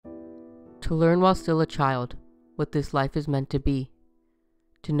To learn while still a child what this life is meant to be.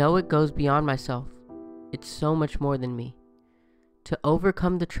 To know it goes beyond myself. It's so much more than me. To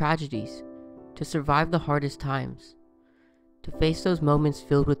overcome the tragedies. To survive the hardest times. To face those moments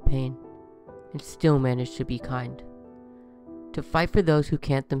filled with pain and still manage to be kind. To fight for those who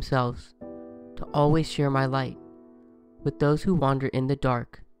can't themselves. To always share my light with those who wander in the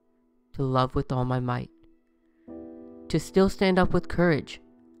dark. To love with all my might. To still stand up with courage,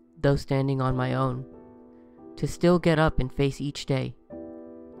 though standing on my own. To still get up and face each day,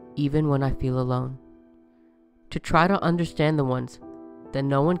 even when I feel alone. To try to understand the ones that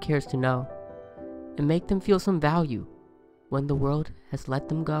no one cares to know, and make them feel some value when the world has let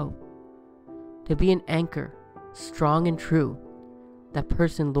them go. To be an anchor, strong and true, that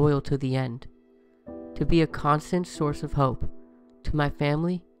person loyal to the end. To be a constant source of hope to my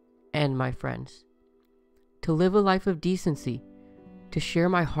family and my friends. To live a life of decency, to share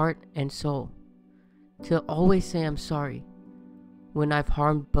my heart and soul. To always say I'm sorry when I've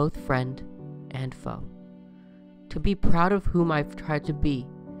harmed both friend and foe. To be proud of whom I've tried to be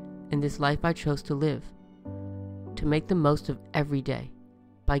in this life I chose to live. To make the most of every day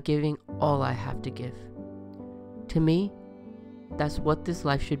by giving all I have to give. To me, that's what this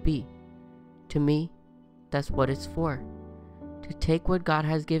life should be. To me, that's what it's for. To take what God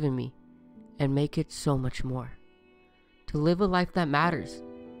has given me and make it so much more. To live a life that matters.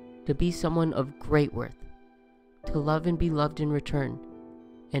 To be someone of great worth. To love and be loved in return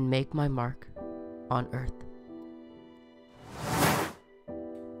and make my mark on earth.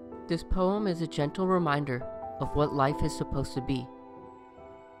 This poem is a gentle reminder of what life is supposed to be.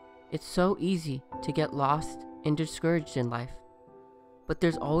 It's so easy to get lost and discouraged in life, but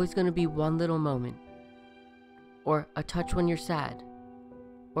there's always going to be one little moment, or a touch when you're sad,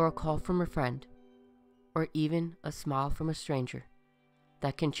 or a call from a friend, or even a smile from a stranger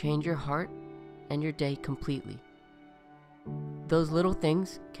that can change your heart and your day completely. Those little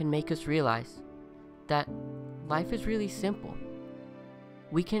things can make us realize that life is really simple.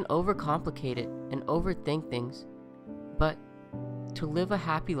 We can overcomplicate it and overthink things, but to live a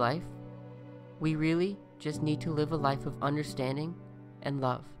happy life, we really just need to live a life of understanding and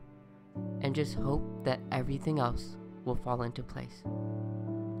love, and just hope that everything else will fall into place.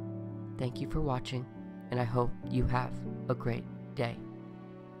 Thank you for watching, and I hope you have a great day.